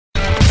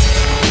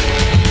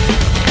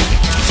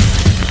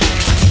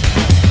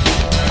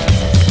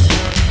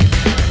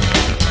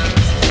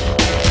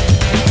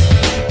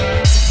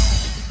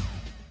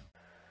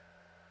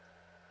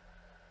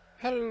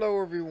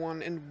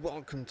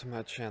welcome to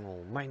my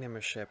channel. My name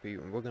is Sheppy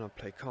and we're gonna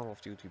play Call of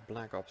Duty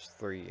Black Ops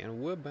 3,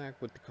 and we're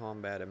back with the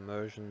combat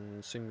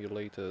immersion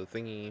simulator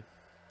thingy,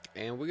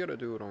 and we gotta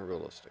do it on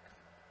realistic.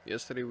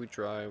 Yesterday we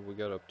tried, we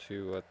got up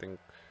to I think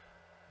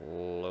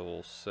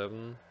level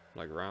 7,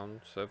 like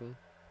round 7,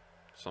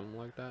 something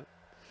like that,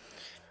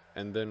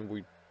 and then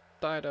we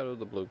died out of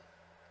the blue.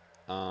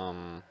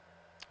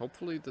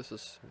 Hopefully this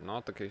is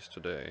not the case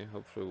today.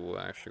 Hopefully we're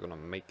actually gonna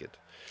make it.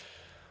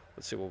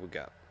 Let's see what we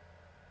got.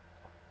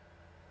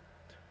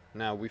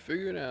 Now, we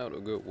figured out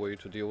a good way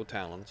to deal with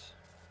Talons.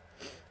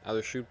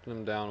 Either shoot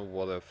them down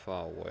while they're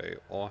far away,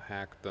 or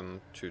hack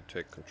them to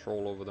take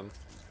control over them.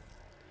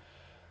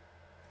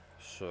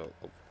 So...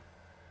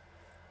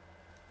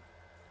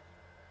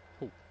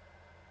 Oh.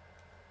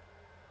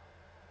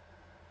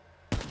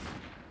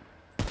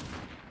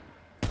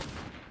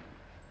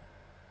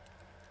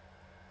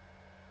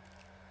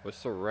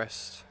 What's the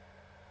rest?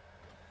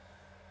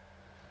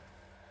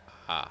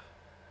 Ah.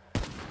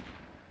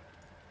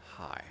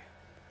 Hi.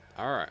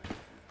 Alright.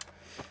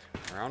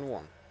 Round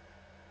 1.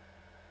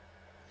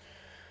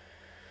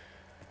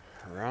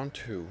 Round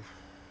 2.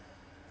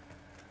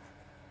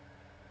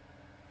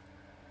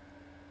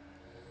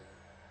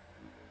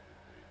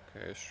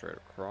 Okay, straight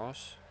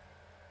across.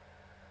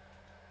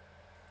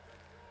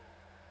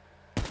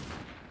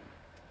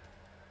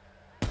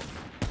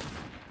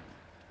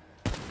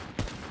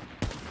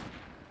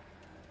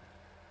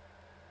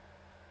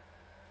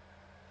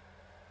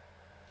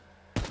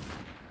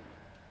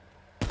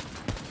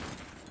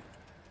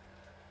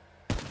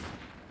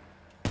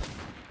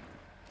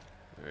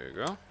 There you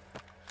go.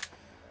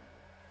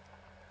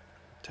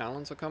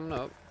 Talons are coming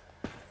up,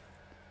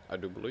 I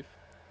do believe.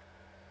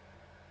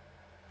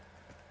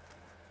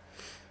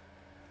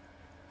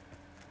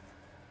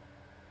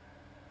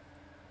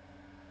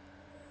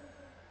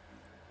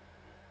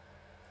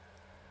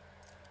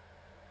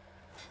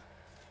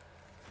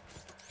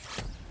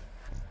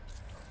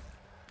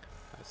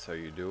 That's how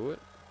you do it.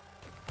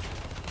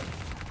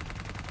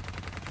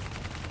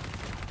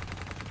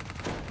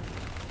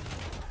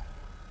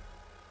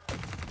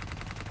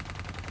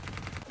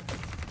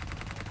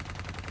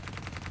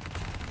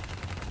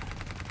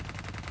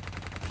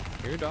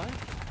 Can you die?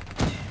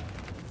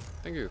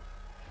 Thank you.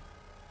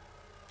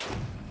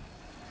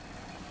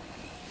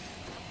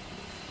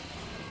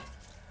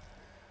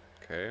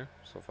 Okay,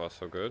 so far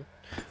so good.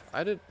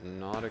 I did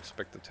not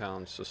expect the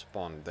Talons to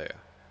spawn there.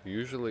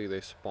 Usually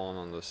they spawn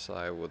on the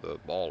side where the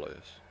ball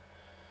is.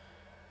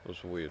 It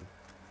was weird,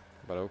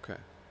 but okay.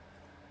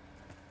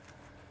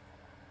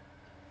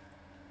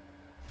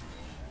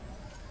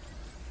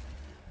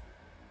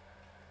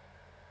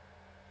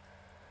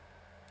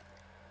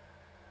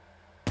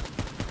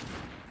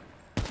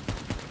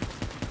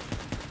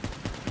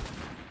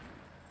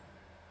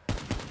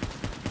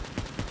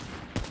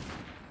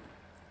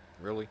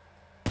 Really?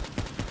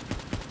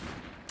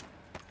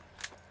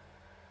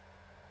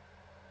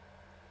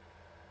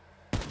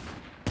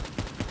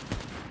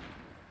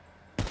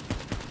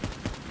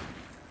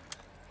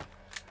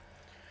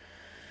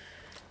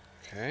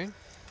 Okay.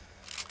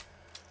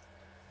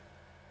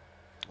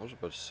 I was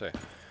about to say, I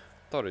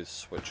thought he'd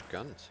switch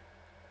guns.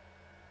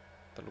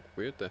 That looked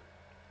weird there.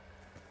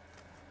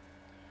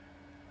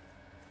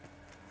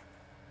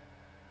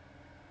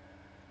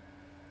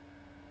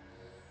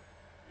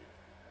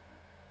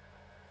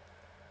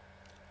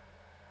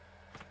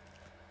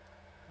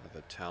 Are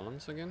the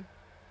Talons again?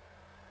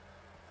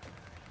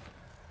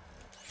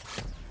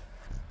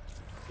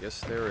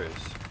 Yes, there is.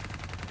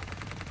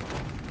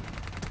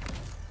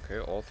 Okay,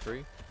 all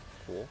 3.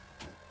 Cool.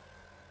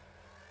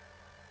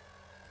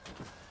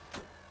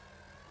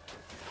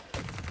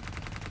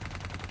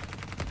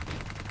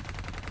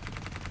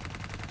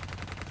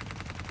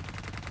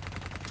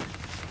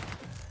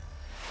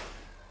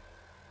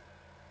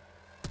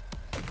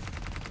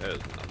 There's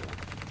another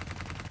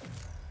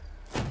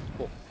one.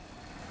 Cool.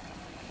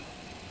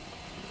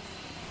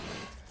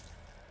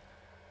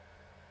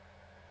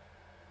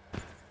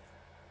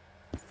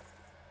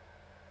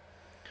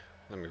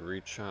 Let me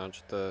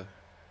recharge the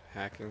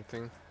hacking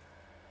thing.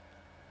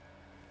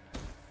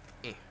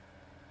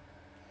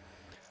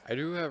 I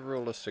do have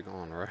realistic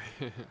on, right?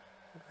 Right,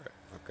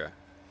 okay.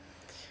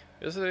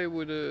 Yesterday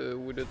we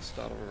did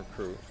start on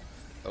recruit.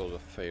 That was a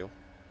fail.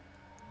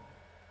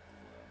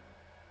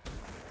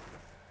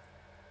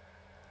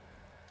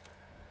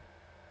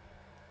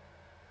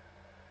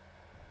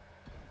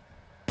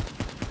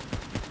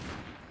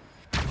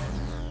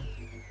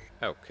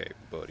 Okay,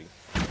 buddy.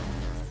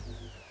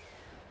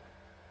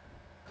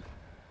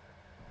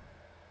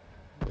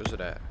 Where's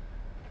it at?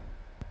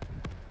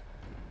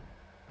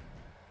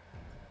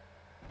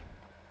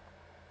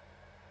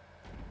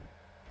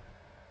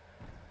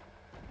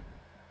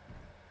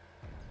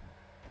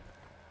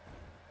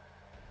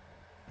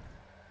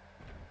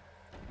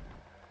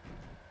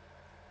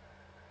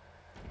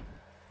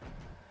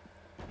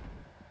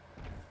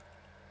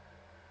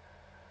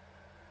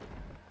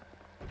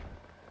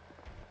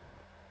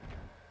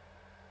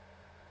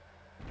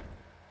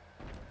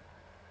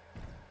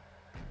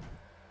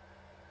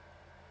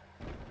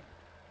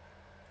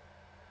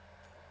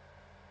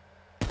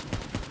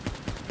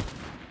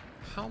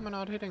 How am I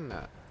not hitting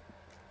that?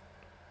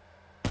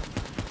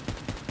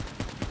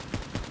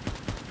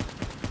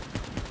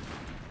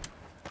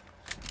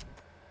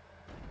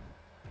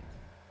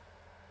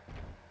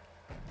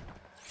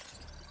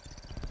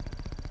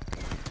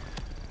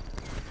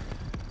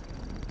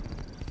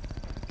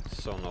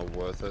 So not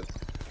worth it.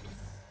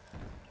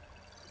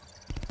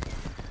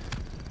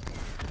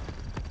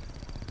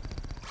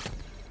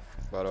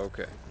 But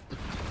okay.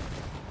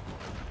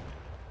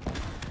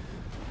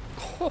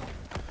 Oh,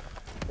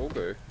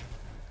 okay.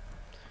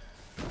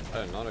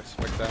 I did not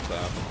expect that to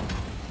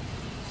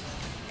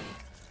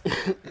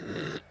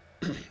happen.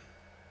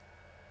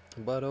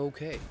 But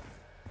okay.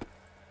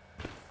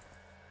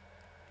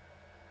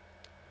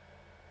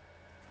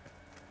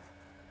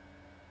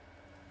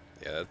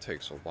 Yeah, that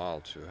takes a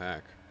while to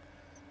hack.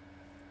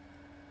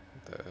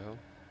 What the hell?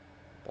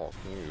 Ball,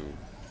 can you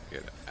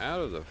get out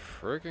of the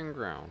freaking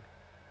ground?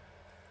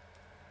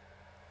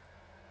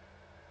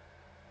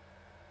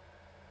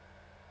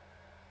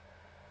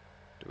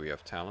 Do we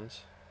have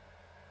talents?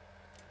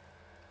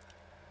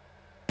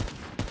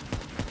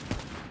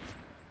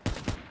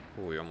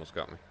 Oh, he almost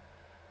got me.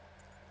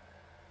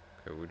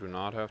 Okay, we do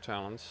not have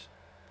talents.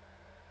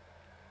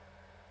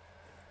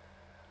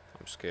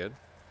 I'm scared.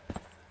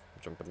 I'm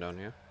jumping down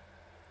here.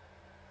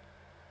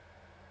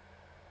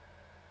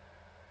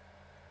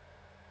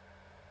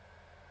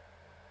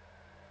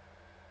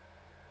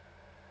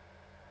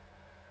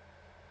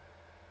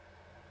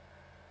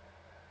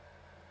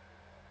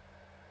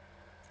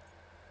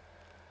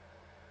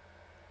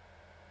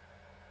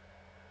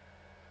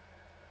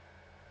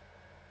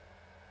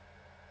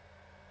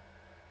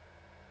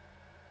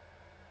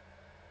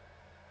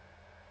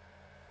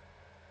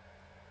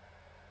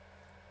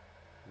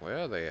 Where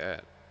are they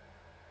at?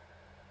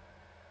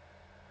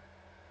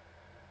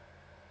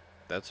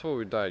 That's where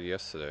we died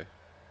yesterday,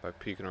 by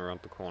peeking around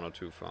the corner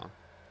too far.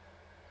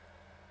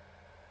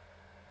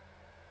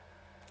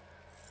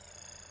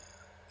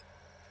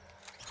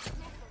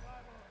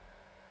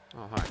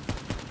 Oh, hi.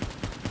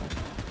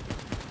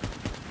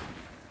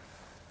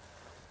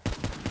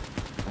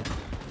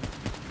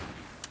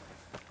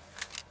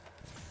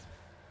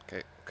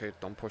 Okay, okay,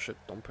 don't push it,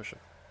 don't push it.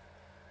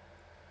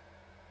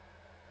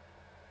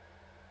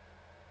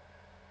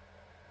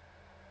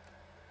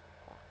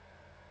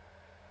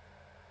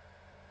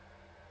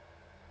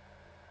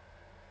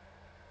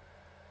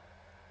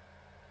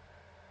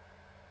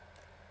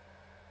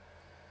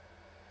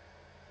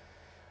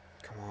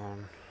 Come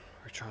on,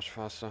 recharge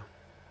faster.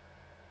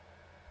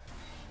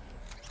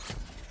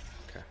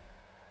 Okay.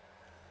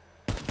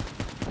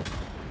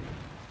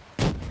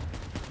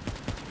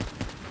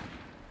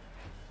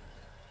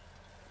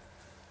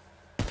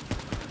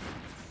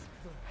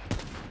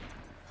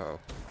 Oh.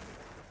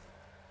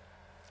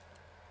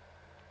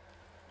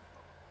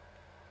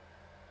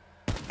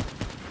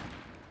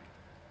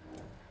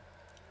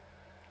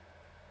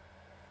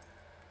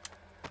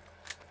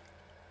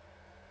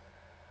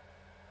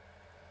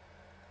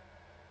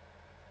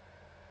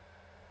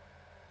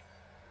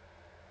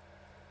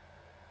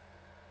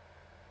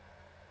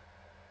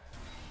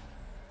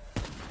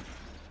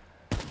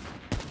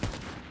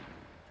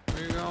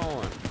 Where you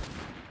going?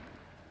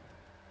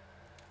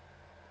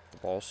 The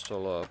ball's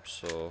still up,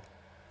 so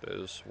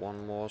there's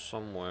one more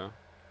somewhere.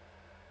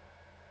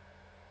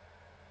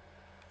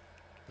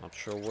 Not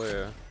sure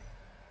where.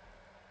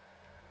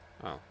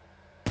 Oh.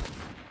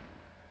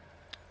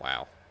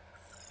 Wow.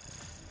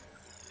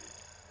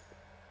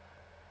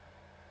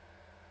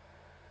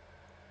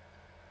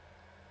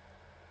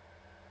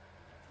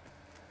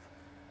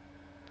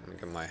 Let me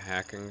get my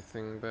hacking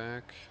thing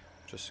back,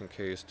 just in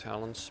case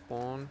talents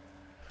spawn.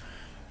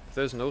 If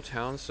there's no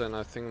talents, then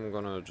I think I'm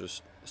gonna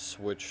just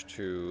switch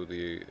to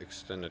the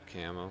extended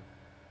camo.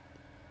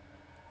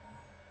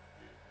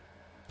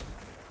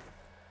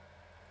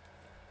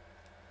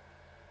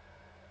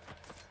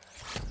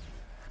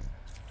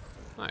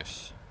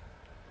 Nice.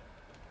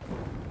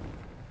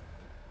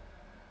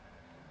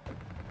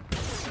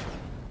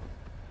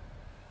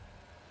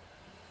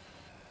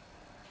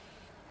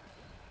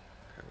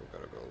 Okay, we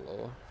gotta go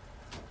lower.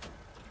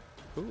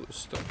 Who is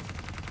stuck?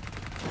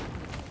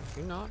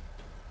 You not?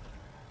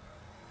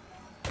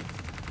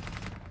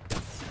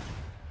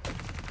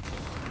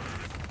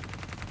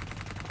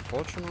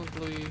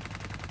 Fortunately,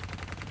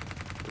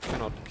 we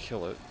cannot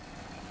kill it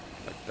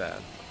like that.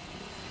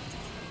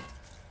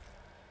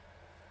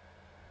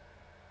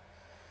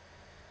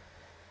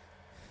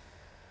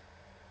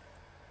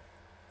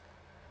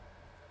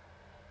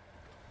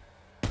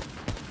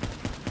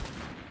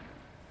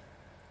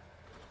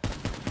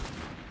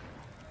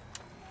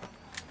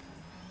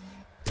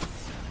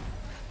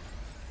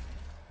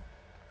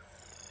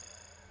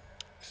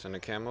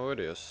 Extended camo it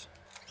is.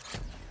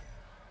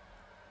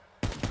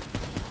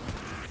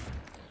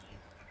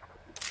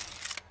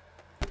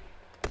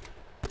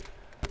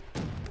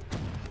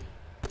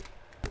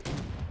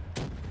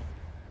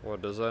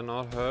 What, does that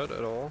not hurt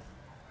at all?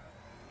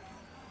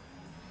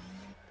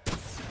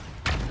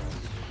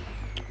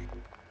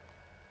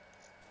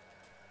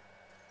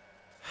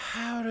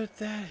 How did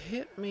that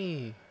hit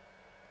me?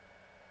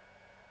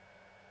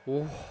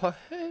 What?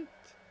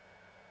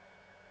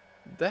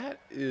 That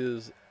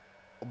is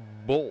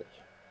bull.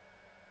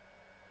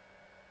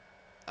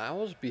 I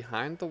was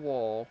behind the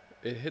wall.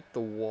 It hit the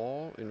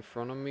wall in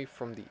front of me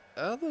from the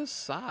other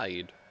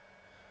side.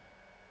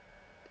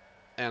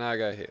 And I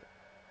got hit.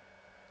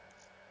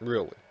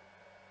 Really.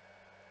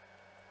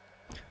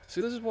 See,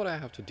 this is what I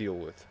have to deal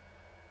with.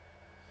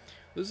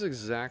 This is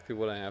exactly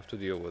what I have to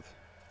deal with.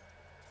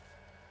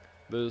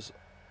 This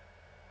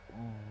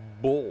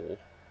bull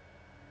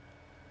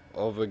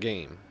of a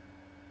game.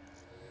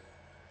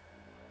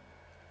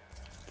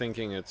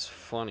 Thinking it's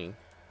funny.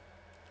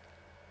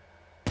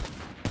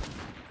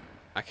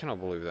 I cannot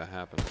believe that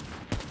happened.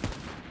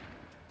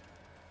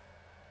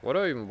 Why do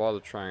I even bother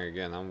trying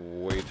again?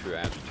 I'm way too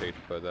agitated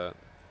by that.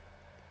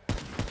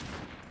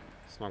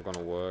 It's not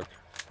gonna work.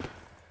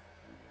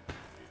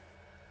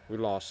 We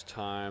lost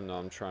time, now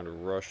I'm trying to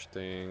rush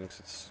things.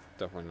 It's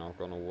definitely not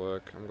gonna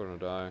work. I'm gonna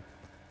die.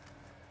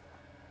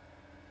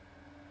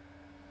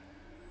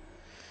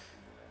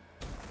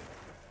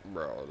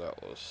 Bro,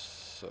 that was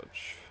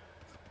such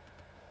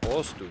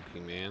horse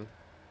dookie, man.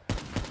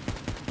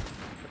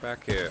 Get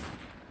back here.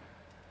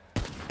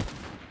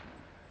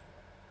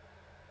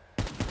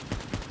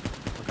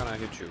 How can I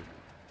hit you?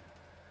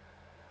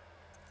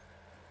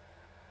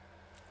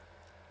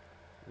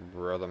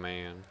 Brother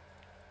man.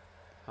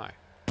 Hi.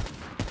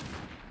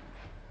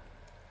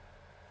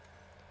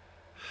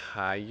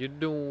 How you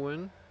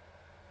doing?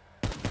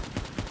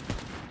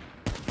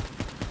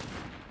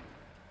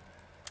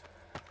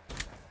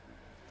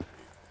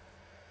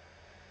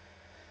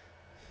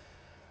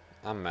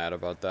 I'm mad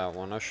about that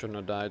one. I shouldn't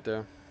have died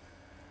there.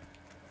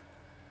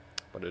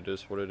 But it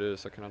is what it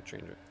is. I cannot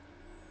change it.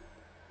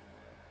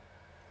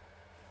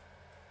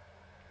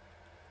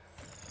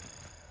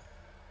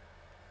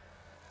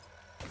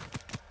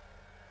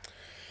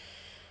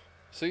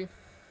 See?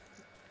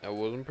 I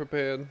wasn't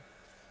prepared.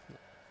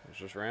 I was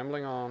just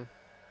rambling on.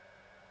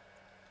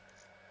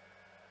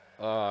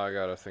 I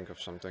gotta think of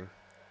something.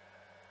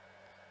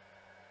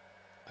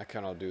 I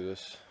cannot do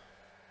this.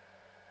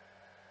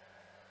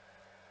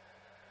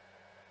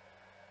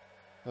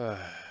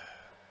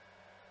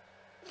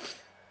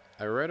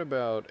 I read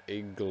about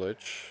a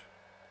glitch,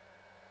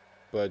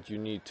 but you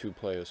need 2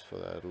 players for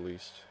that at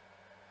least,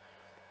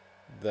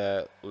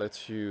 that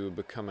lets you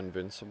become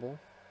invincible.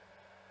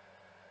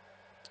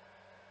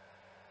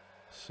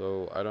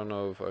 So I don't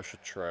know if I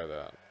should try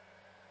that.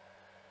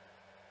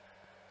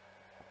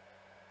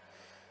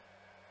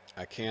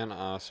 I can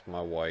ask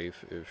my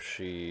wife if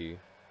she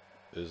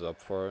is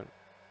up for it,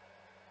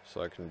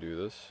 so I can do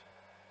this.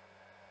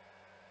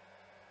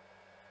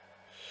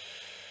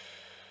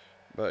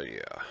 But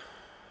yeah,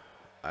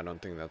 I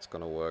don't think that's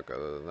gonna work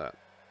other than that.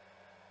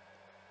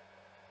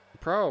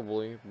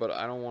 Probably, but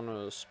I don't want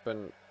to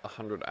spend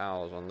 100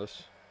 hours on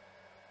this.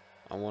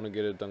 I want to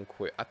get it done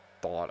quick. I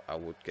thought I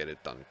would get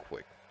it done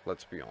quick.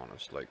 Let's be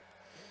honest. Like,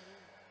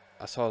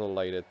 I saw the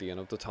light at the end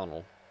of the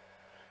tunnel,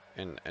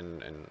 and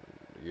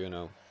you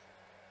know,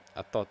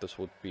 I thought this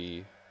would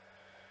be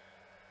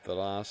the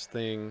last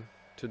thing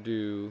to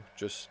do.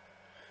 Just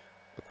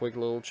a quick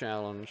little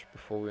challenge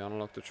before we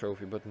unlock the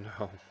trophy. But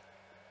no.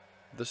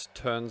 This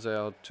turns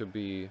out to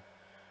be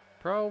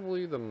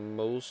probably the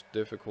most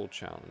difficult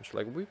challenge.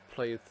 Like, we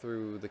played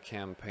through the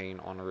campaign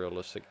on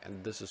realistic,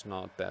 and this is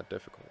not that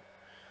difficult.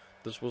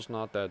 This was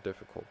not that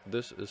difficult.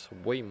 This is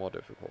way more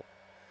difficult.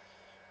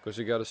 Because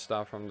you gotta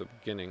start from the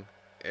beginning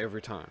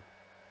every time.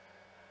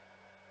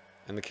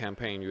 In the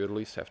campaign, you at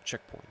least have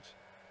checkpoints.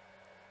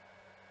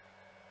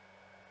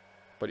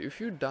 But if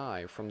you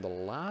die from the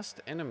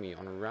last enemy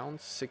on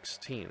round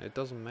 16, it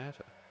doesn't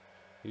matter.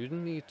 You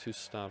need to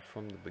start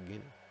from the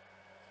beginning.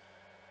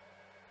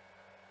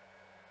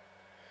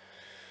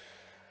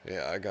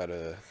 Yeah, I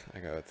gotta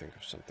think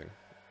of something.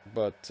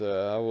 But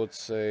I would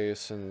say,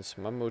 since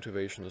my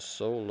motivation is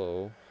so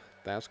low,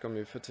 that's gonna be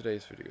it for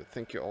today's video.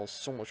 Thank you all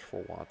so much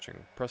for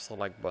watching. Press the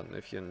like button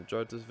if you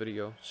enjoyed this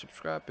video.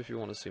 Subscribe if you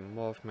want to see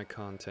more of my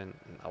content.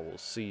 And I will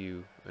see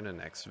you in the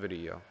next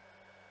video.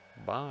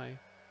 Bye.